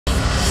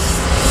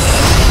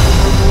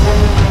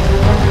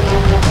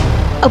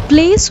A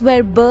place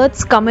where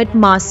birds commit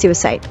mass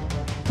suicide.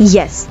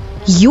 Yes,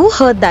 you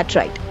heard that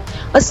right.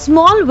 A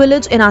small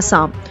village in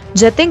Assam,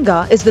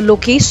 Jatinga, is the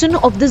location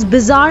of this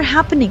bizarre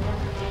happening.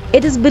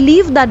 It is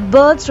believed that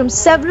birds from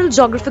several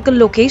geographical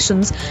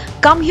locations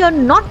come here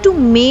not to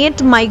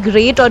mate,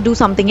 migrate, or do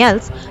something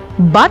else,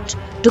 but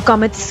to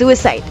commit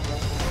suicide.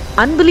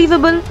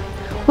 Unbelievable?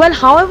 Well,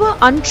 however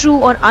untrue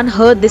or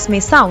unheard this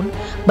may sound,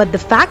 but the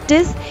fact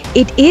is,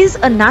 it is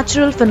a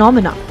natural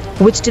phenomena,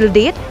 which till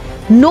date,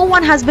 no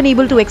one has been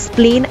able to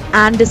explain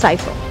and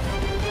decipher.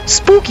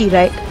 Spooky,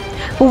 right?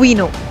 We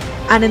know.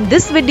 And in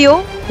this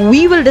video,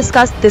 we will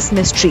discuss this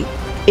mystery.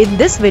 In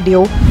this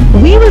video,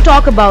 we will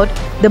talk about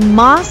the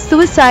mass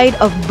suicide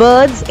of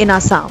birds in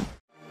Assam.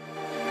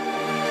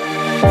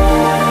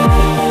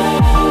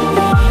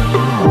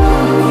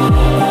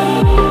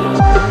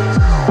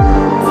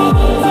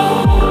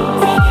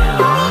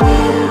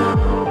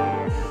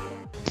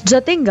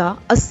 Jatinga,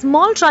 a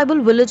small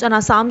tribal village on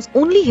Assam's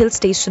only hill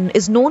station,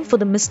 is known for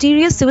the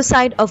mysterious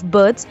suicide of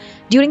birds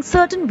during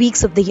certain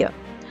weeks of the year.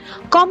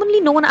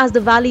 Commonly known as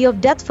the Valley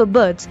of Death for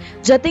birds,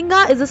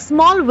 Jatinga is a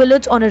small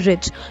village on a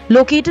ridge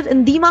located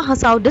in Dima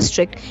Hasao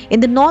district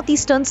in the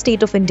northeastern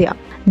state of India.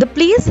 The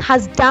place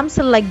has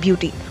damsel-like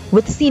beauty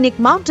with scenic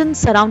mountains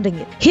surrounding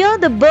it. Here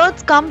the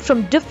birds come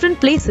from different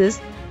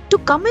places to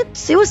commit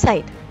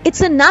suicide.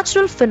 It's a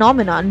natural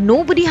phenomenon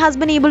nobody has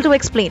been able to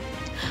explain.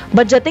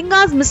 But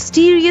Jatinga's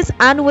mysterious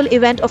annual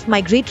event of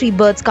migratory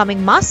birds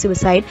committing mass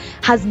suicide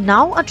has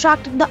now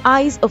attracted the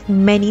eyes of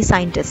many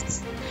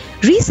scientists.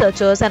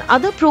 Researchers and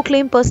other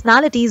proclaimed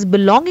personalities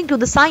belonging to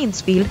the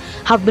science field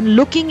have been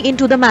looking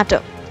into the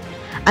matter.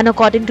 And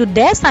according to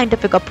their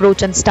scientific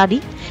approach and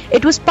study,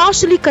 it was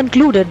partially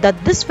concluded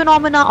that this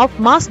phenomena of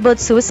mass bird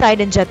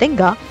suicide in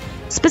Jatinga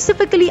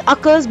specifically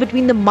occurs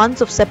between the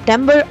months of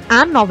September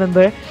and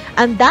November,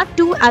 and that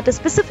too at a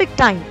specific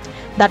time,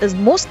 that is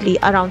mostly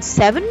around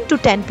 7 to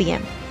 10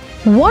 p.m.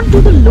 What do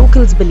the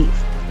locals believe?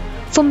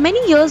 For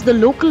many years, the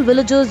local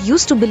villagers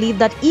used to believe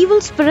that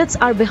evil spirits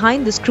are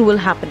behind this cruel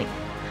happening.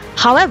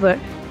 However,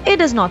 it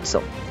is not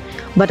so.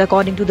 But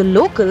according to the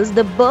locals,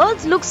 the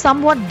birds look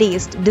somewhat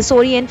dazed,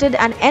 disoriented,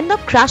 and end up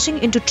crashing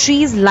into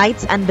trees,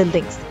 lights, and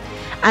buildings.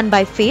 And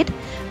by fate,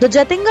 the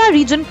Jatinga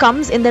region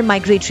comes in their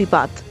migratory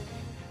path.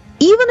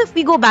 Even if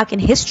we go back in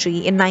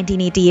history in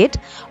 1988,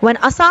 when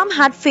Assam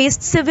had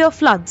faced severe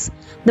floods,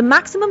 the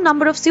maximum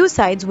number of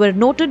suicides were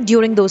noted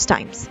during those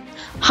times.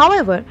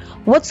 However,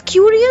 what's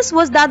curious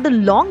was that the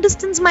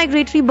long-distance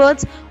migratory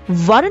birds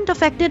weren't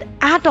affected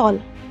at all.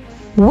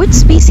 Which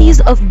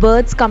species of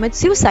birds commit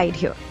suicide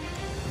here?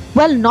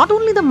 Well, not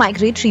only the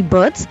migratory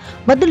birds,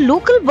 but the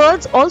local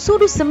birds also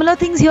do similar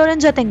things here in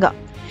Jatinga.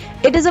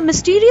 It is a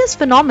mysterious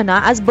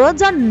phenomena as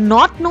birds are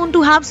not known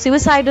to have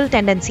suicidal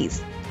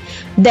tendencies.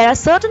 There are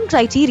certain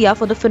criteria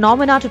for the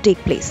phenomena to take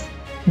place.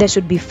 There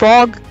should be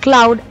fog,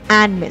 cloud,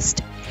 and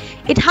mist.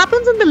 It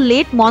happens in the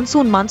late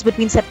monsoon months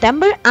between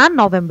September and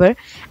November,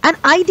 and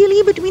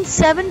ideally between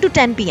 7 to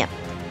 10 p.m.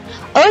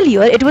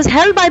 Earlier, it was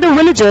held by the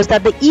villagers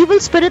that the evil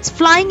spirits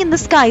flying in the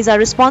skies are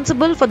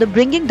responsible for the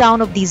bringing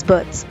down of these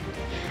birds.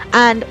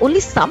 And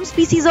only some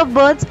species of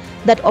birds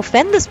that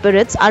offend the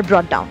spirits are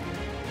brought down.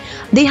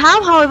 They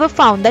have, however,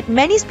 found that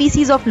many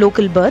species of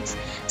local birds,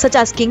 such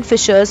as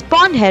kingfishers,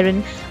 pond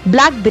heron,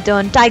 black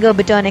bittern, tiger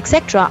bittern,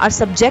 etc., are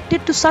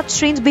subjected to such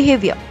strange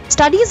behavior.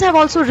 Studies have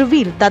also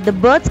revealed that the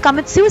birds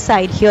commit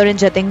suicide here in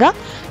Jatinga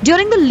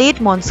during the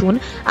late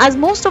monsoon, as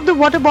most of the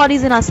water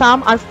bodies in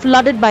Assam are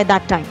flooded by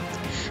that time.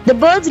 The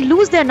birds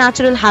lose their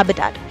natural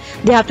habitat.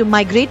 They have to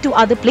migrate to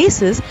other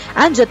places,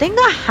 and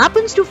Jatinga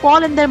happens to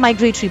fall in their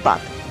migratory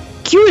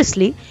path.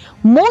 Curiously,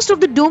 most of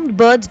the doomed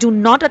birds do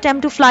not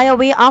attempt to fly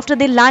away after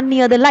they land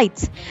near the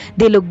lights.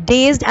 They look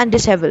dazed and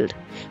disheveled,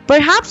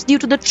 perhaps due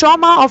to the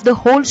trauma of the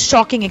whole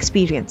shocking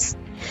experience.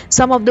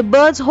 Some of the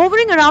birds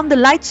hovering around the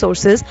light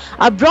sources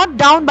are brought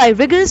down by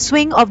rigorous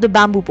swing of the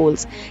bamboo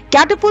poles.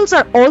 Catapults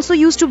are also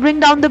used to bring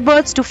down the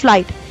birds to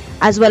flight,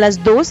 as well as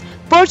those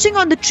perching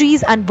on the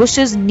trees and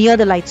bushes near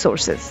the light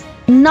sources.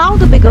 Now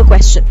the bigger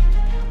question.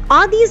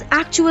 Are these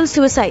actual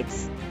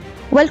suicides?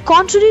 Well,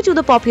 contrary to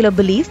the popular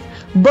belief,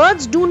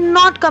 birds do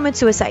not commit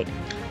suicide.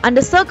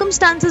 Under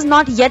circumstances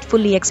not yet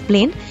fully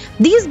explained,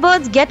 these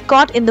birds get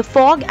caught in the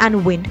fog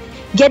and wind,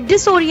 get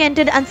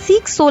disoriented and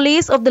seek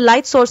solace of the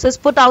light sources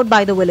put out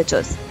by the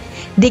villagers.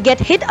 They get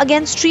hit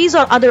against trees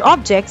or other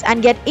objects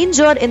and get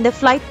injured in their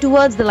flight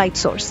towards the light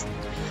source.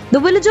 The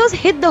villagers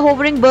hit the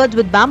hovering birds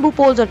with bamboo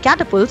poles or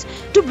catapults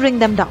to bring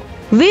them down.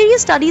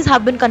 Various studies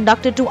have been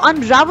conducted to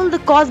unravel the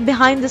cause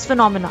behind this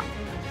phenomena.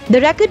 The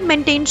record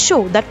maintained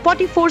show that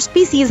 44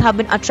 species have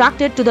been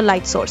attracted to the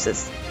light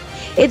sources.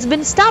 It's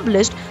been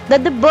established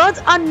that the birds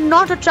are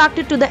not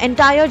attracted to the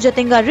entire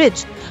Jatinga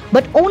ridge,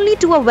 but only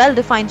to a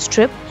well-defined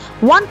strip,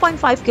 1.5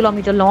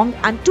 km long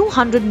and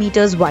 200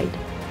 meters wide.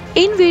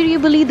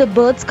 Invariably, the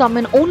birds come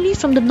in only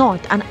from the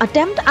north and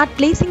attempt at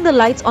placing the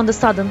lights on the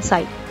southern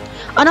side.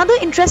 Another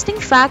interesting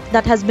fact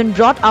that has been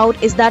brought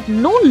out is that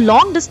no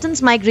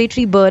long-distance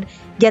migratory bird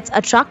gets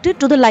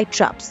attracted to the light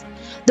traps.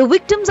 The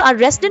victims are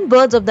resident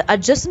birds of the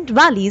adjacent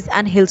valleys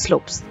and hill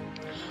slopes.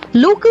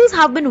 Locals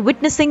have been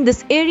witnessing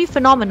this eerie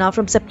phenomena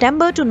from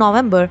September to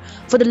November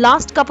for the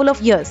last couple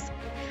of years.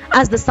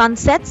 As the sun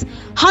sets,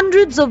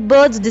 hundreds of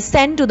birds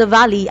descend to the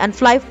valley and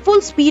fly full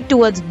speed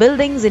towards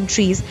buildings and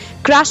trees,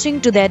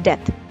 crashing to their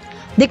death.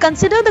 They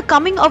consider the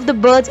coming of the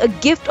birds a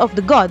gift of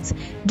the gods,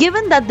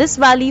 given that this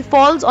valley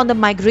falls on the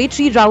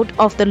migratory route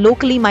of the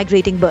locally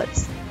migrating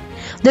birds.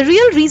 The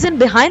real reason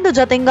behind the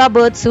Jatinga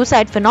bird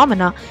suicide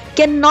phenomena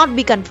cannot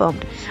be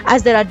confirmed,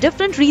 as there are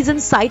different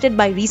reasons cited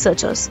by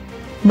researchers.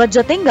 But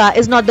Jatinga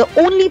is not the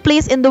only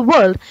place in the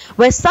world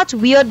where such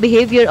weird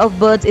behavior of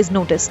birds is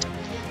noticed.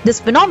 This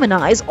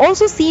phenomena is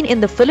also seen in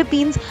the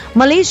Philippines,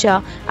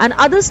 Malaysia, and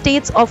other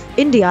states of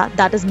India,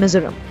 that is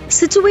Mizoram.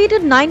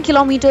 Situated 9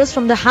 kilometers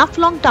from the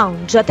half-long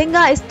town,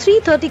 Jatinga is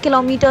 330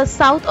 kilometers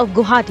south of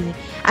Guwahati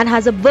and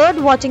has a bird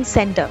watching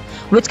center,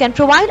 which can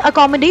provide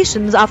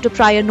accommodations after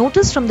prior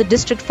notice from the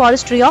district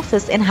forestry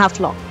office in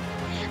Haflong.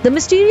 The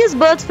mysterious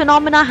birds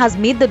phenomena has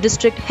made the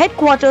district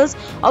headquarters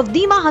of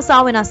Dima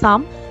Hasao in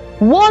Assam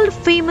world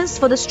famous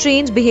for the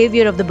strange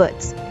behavior of the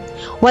birds.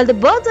 While the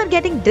birds are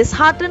getting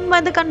disheartened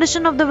by the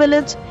condition of the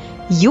village,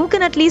 you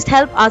can at least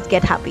help us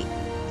get happy.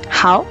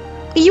 How?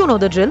 You know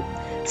the drill.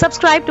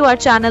 Subscribe to our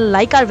channel,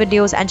 like our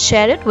videos, and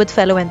share it with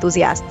fellow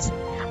enthusiasts.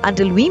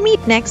 Until we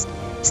meet next,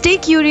 stay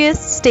curious,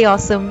 stay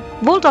awesome.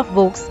 Bolt of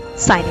Books,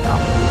 signing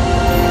off.